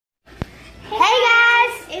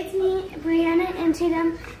into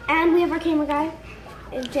them. And we have our camera guy,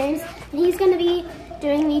 James. And he's going to be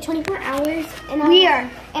doing the 24 hours in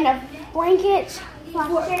a blanket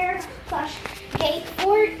slash chair slash gate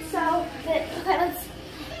fort. So, okay,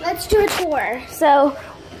 let's do a tour. So,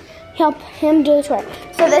 help him do the tour.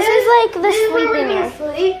 So this is like the sleeping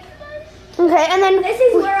area. Okay, and then this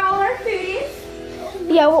is where all our food is.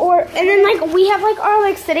 Yeah, and then like we have like our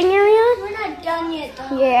like sitting area. We're not done yet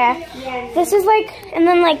though. Yeah. This is like, and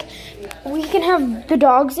then like we can have the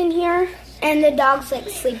dogs in here. And the dogs like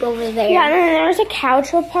sleep over there. Yeah, and then there's a couch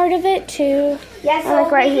for part of it too. Yeah, so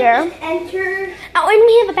like right here. Enter. Oh, and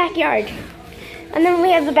we have a backyard. And then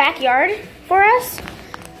we have the backyard for us,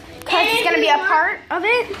 because it's gonna be a part of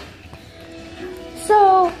it.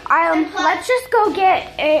 So let's just go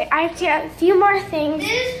get I have to get a few more things.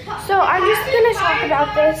 So I'm just gonna talk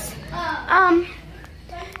about this.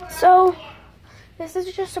 So this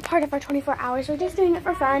is just a part of our 24 hours. We're just doing it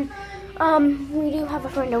for fun. We do have a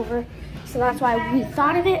friend over, so that's why we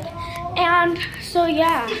thought of it. And so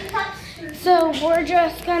yeah. So we're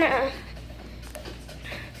just gonna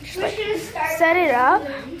set it up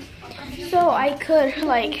so I could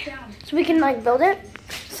so we can build it.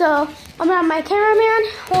 So I'm gonna have my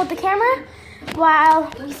cameraman hold the camera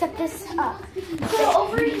while we set this up. So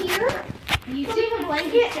over here, we have a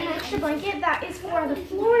blanket, an extra blanket that is for the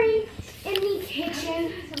flooring in the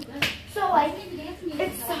kitchen. So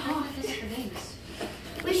it's soft.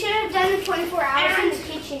 We should have done the 24 hours in the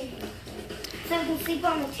kitchen, so we can sleep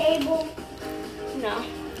on the table. No,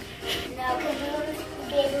 because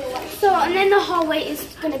we gave it away. So and then the hallway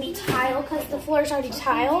is gonna be tile because the floor is already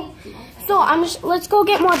tile. So let's go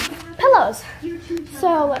get more pillows.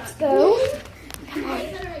 So let's go. Come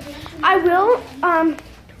on.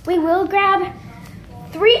 We will grab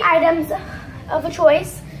 3 items of a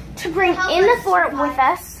choice to bring in the fort with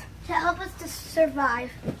us. To help us to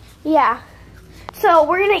survive. Yeah. So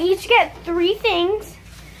we're gonna each get 3 things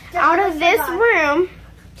out of this room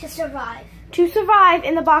to survive. To survive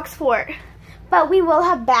in the box fort. But we will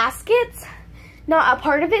have baskets, not a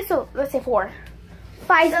part of it, so let's say 4.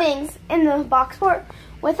 5 things in the box fort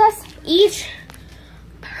with us, each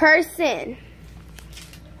person.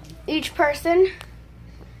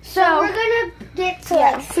 So we're gonna get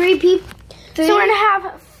to 3 people. So we're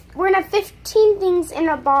gonna have 15 things in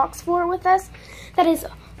a box fort with us. That is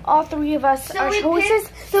all 3 of us our choices.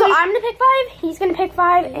 So I'm gonna pick 5, he's gonna pick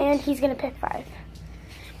 5, and he's gonna pick 5.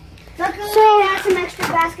 Luckily, we have some extra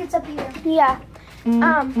baskets up here. Yeah.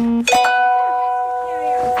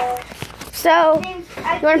 So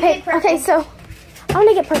you wanna pick? Okay, so I'm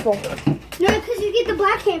gonna get purple. No, because you get the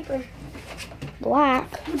black hamper. Black.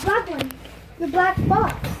 The black one. The black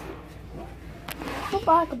box. The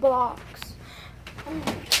black box.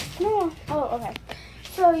 No. Oh, okay.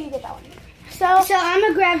 So you get that one. So I'm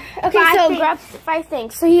gonna grab. Okay, so grab 5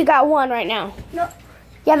 things. So you got 1 right now. No.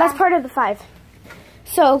 Yeah, that's part of the 5.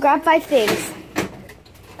 So grab 5 things.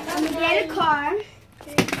 I'm gonna get a car.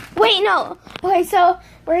 Wait, no. Okay, so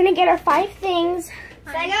we're gonna get our 5 things.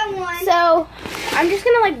 So I got 1. So I'm just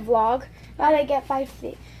gonna vlog while I get 5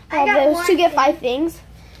 things. Those 2 get 5 things.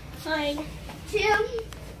 Fine. 2.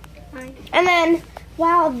 Fine. And then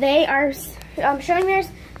while they are showing theirs,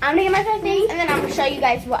 I'm gonna get my 5 things, and then I'm gonna show you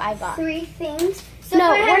guys what I got. 3 things. So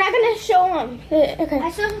no, we're not gonna show them.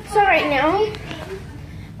 Okay. So right now,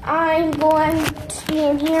 I'm going to be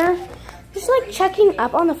in here, just checking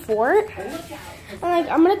up on the fort. And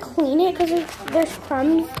I'm gonna clean it because there's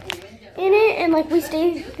crumbs in it, and we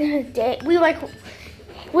stayed the day. We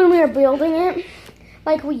when we were building it,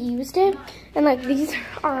 we used it, and these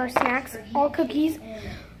are our snacks, all cookies.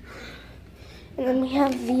 And then we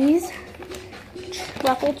have these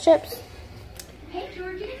Ruffled chips.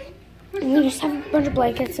 And we just have a bunch of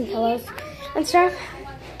blankets and pillows and stuff.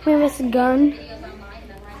 We have this gun.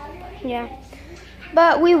 Yeah.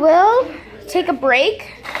 But we will take a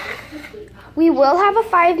break. We will have a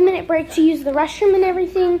 5-minute break to use the restroom and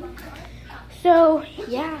everything. So,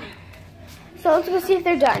 yeah. So let's go see if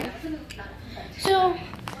they're done. So,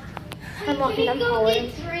 I'm walking down the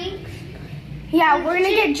hallway. Yeah, we're gonna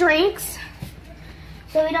get drinks.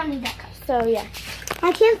 So we don't need that cup. So, yeah.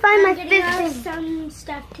 I can't find my 5th thing. Some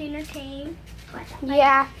stuff to entertain.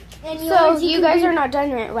 Yeah. So you guys are not done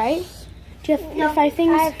yet, right? Do you have your 5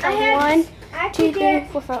 things? I have 1, 2, 3,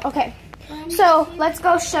 4, 5. Okay. So let's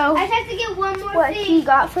go show I have to get one more what thing. he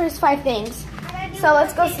got for his 5 things. So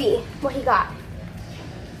let's go see what he got.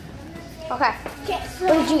 Okay. So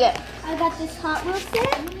What did you get? I got this Hot Wheels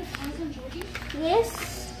set. This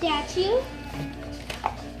statue.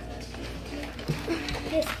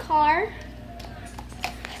 This car.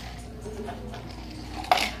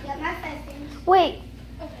 Wait.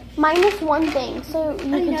 minus one thing, so you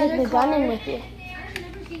can take the gun in with you.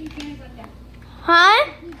 Huh?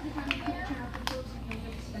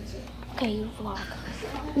 Okay, you vlog.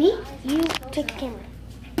 Me? You take the camera.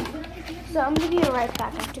 So I'm gonna give you a right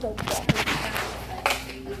back. I have to go get it.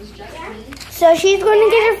 So she's going to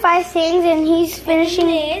get her 5 things, and he's finishing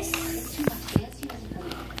his.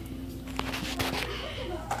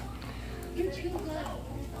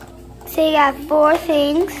 So you got 4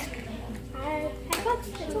 things.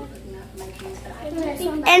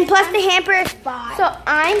 And plus the hamper is 5. So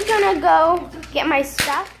I'm gonna go get my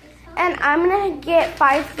stuff, and I'm gonna get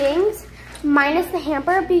 5 things minus the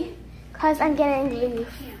hamper because I'm getting the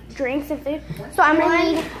drinks and food. So I'm gonna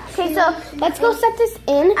need. Okay, so let's go set this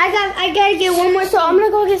in. I gotta get one more. So I'm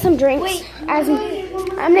gonna go get some drinks. Wait. I'm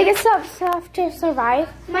gonna get some stuff to survive.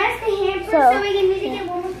 Minus the hamper, So, so we can maybe get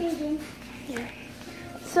one more thing.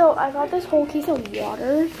 So I got this whole case of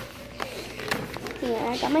water. Yeah,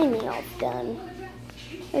 I got my nails done.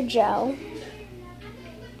 A gel.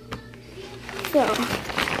 So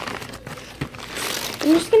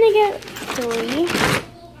I'm just gonna get 3.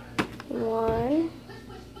 1.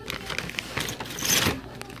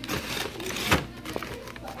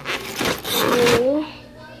 2.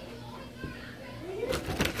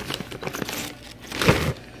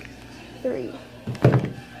 3.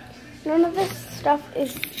 None of this stuff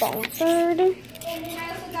is sponsored. And then I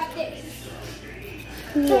also got this.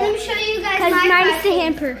 So Yeah. let me show you guys my minus 5 the things.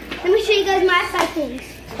 hamper. Let me show you guys my 5 things.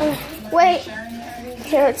 Wait.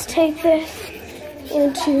 Here, let's take this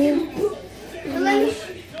into.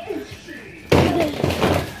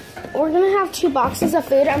 We're gonna have 2 boxes of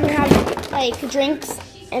food. I'm gonna have like drinks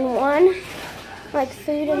and 1 like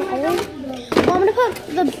food and other. Well, I'm gonna put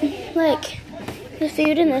the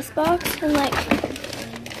food in this box and like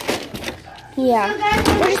yeah. So guys,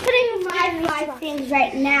 we're just putting my 5 things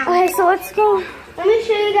right now. Okay, so let's go. Let me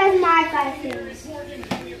show you guys my 5 things.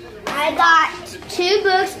 I got 2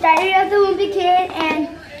 books, Diary of the Wimpy Kid and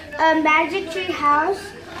a Magic Tree House.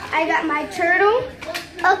 I got my turtle,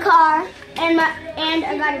 a car, and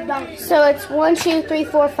I got a donkey. So it's 1, 2, 3,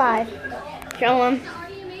 4, 5. Show them.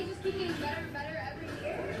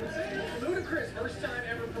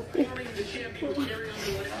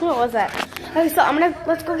 What was that? Okay, so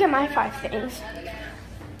let's go get my 5 things.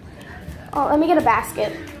 Oh, let me get a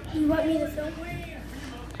basket. You want me to film?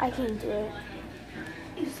 I can do it.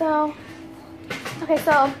 So I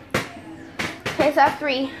have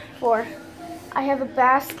 3, 4. I have a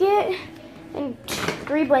basket and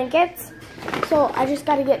 3 blankets. So I just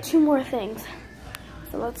gotta get 2 more things.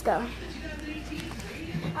 So let's go.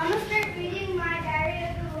 I'm gonna start reading my Diary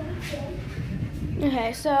of the Wimpy Kid.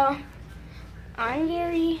 Okay, so I'm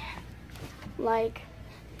very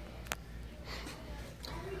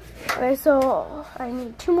okay, so I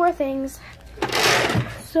need 2 more things.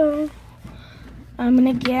 So I'm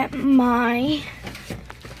gonna get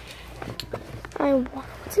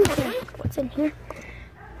what's in here?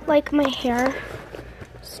 Like my hair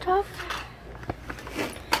stuff.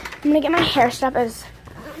 I'm gonna get my hair stuff as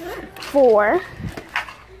 4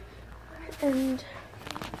 and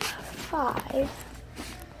 5.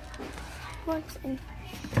 What's in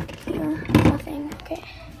here? Nothing. Okay.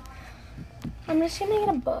 I'm just gonna get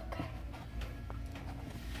a book.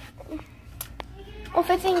 Well,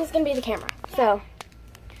 5th thing is gonna be the camera. So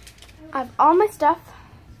I have all my stuff.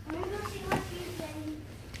 I'm gonna go see what you're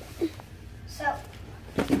getting. So,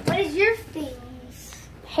 what is your things?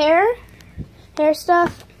 Hair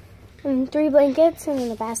stuff, and 3 blankets, and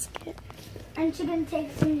then a basket. Aren't you gonna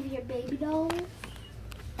take some of your baby dolls?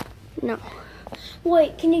 No.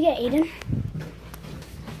 Wait, can you get Aiden?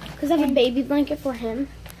 Because I have a baby blanket for him.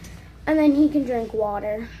 And then he can drink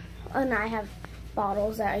water. And I have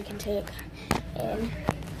bottles that I can take in.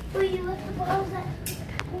 Will you let the balls at?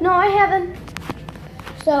 No, I haven't.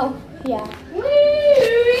 So, yeah.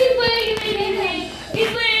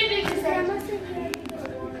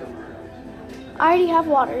 I already have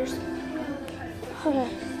waters. Okay.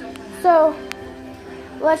 So,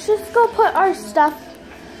 let's just go put our stuff.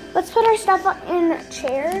 Let's put our stuff in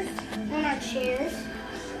chairs. On our chairs.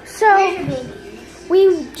 So, Where's your baby?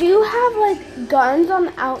 we do have like guns on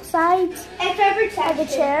the outsides It's our of the protection.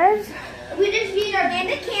 chairs. We just need our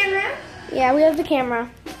bandit camera. Yeah, we have the camera.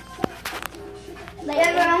 We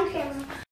have our own camera.